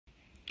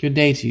Good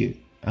day to you,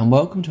 and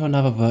welcome to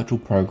another virtual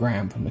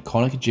program from the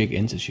Conococheague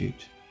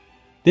Institute.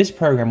 This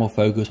program will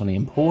focus on the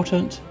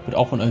important, but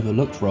often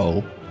overlooked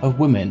role of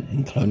women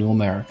in Colonial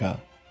America.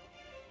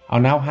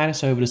 I'll now hand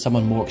this over to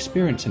someone more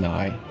experienced than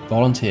I,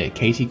 volunteer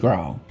Katie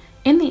Grau.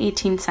 In the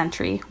 18th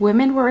century,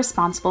 women were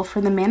responsible for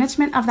the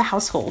management of the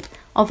household,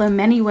 although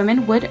many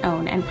women would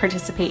own and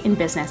participate in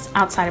business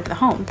outside of the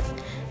home.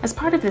 As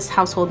part of this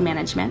household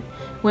management,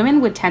 women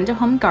would tend to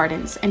home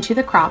gardens and to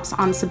the crops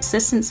on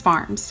subsistence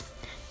farms.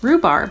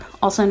 Rhubarb,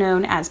 also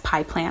known as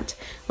pie plant,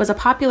 was a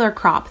popular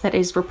crop that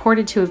is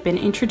reported to have been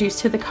introduced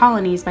to the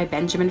colonies by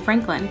Benjamin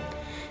Franklin.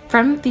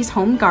 From these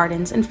home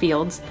gardens and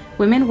fields,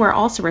 women were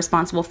also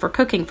responsible for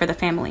cooking for the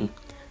family.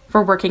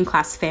 For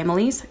working-class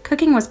families,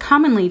 cooking was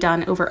commonly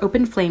done over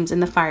open flames in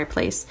the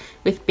fireplace,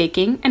 with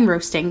baking and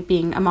roasting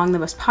being among the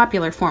most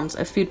popular forms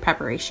of food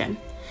preparation.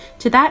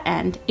 To that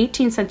end,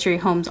 18th century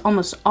homes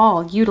almost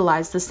all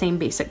utilized the same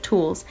basic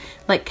tools,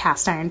 like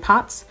cast iron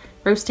pots,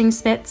 roasting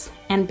spits,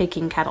 and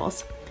baking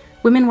kettles.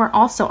 Women were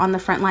also on the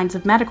front lines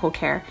of medical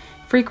care,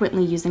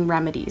 frequently using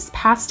remedies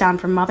passed down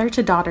from mother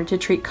to daughter to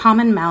treat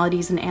common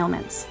maladies and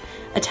ailments,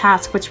 a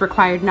task which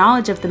required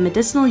knowledge of the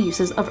medicinal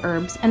uses of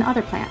herbs and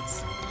other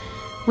plants.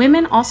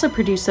 Women also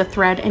produced the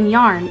thread and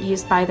yarn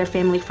used by their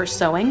family for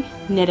sewing,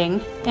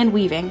 knitting, and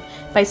weaving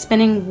by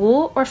spinning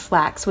wool or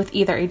flax with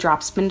either a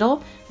drop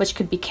spindle, which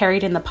could be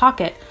carried in the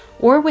pocket,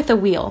 or with a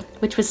wheel,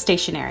 which was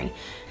stationary.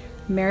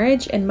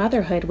 Marriage and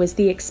motherhood was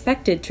the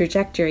expected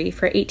trajectory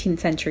for 18th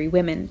century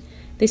women.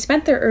 They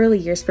spent their early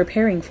years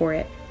preparing for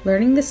it,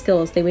 learning the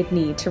skills they would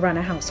need to run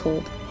a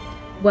household.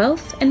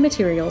 Wealth and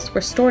materials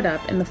were stored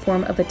up in the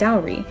form of a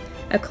dowry,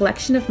 a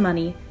collection of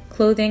money,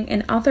 clothing,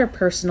 and other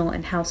personal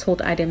and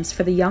household items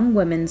for the young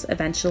woman's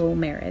eventual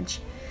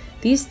marriage.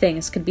 These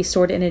things could be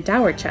stored in a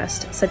dower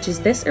chest, such as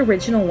this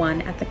original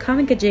one at the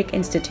Conococheague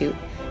Institute,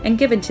 and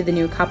given to the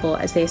new couple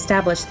as they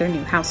established their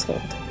new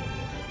household.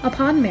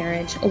 Upon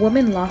marriage, a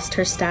woman lost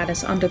her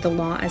status under the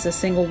law as a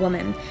single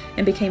woman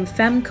and became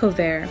femme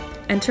couvert,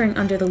 entering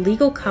under the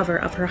legal cover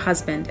of her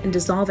husband and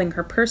dissolving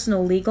her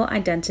personal legal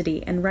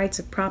identity and rights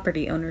of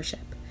property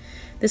ownership.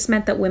 This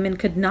meant that women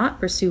could not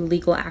pursue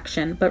legal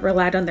action but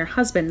relied on their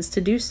husbands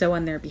to do so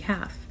on their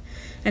behalf.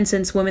 And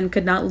since women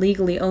could not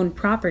legally own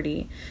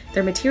property,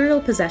 their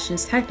material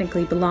possessions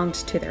technically belonged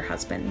to their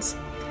husbands.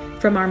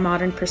 From our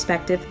modern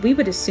perspective, we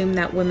would assume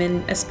that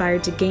women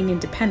aspired to gain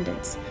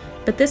independence,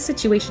 but this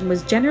situation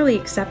was generally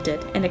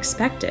accepted and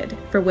expected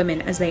for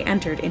women as they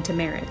entered into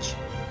marriage.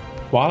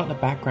 While at the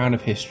background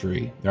of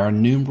history, there are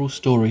innumerable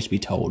stories to be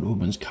told of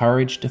women's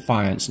courage,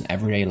 defiance, and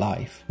everyday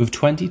life. With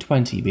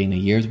 2020 being the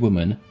year's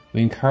woman,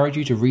 we encourage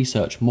you to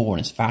research more on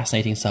this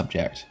fascinating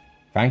subject.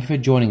 Thank you for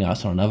joining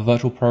us on another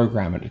virtual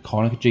program at the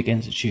Conococheague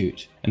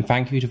Institute, and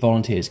thank you to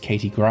volunteers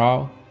Katie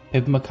Grau,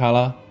 Pippa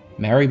McCullough,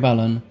 Mary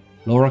Mullen,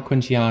 Laura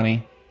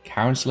Quintiani,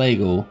 Karen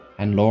Slagle,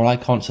 and Lorelei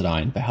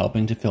Considine for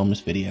helping to film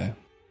this video.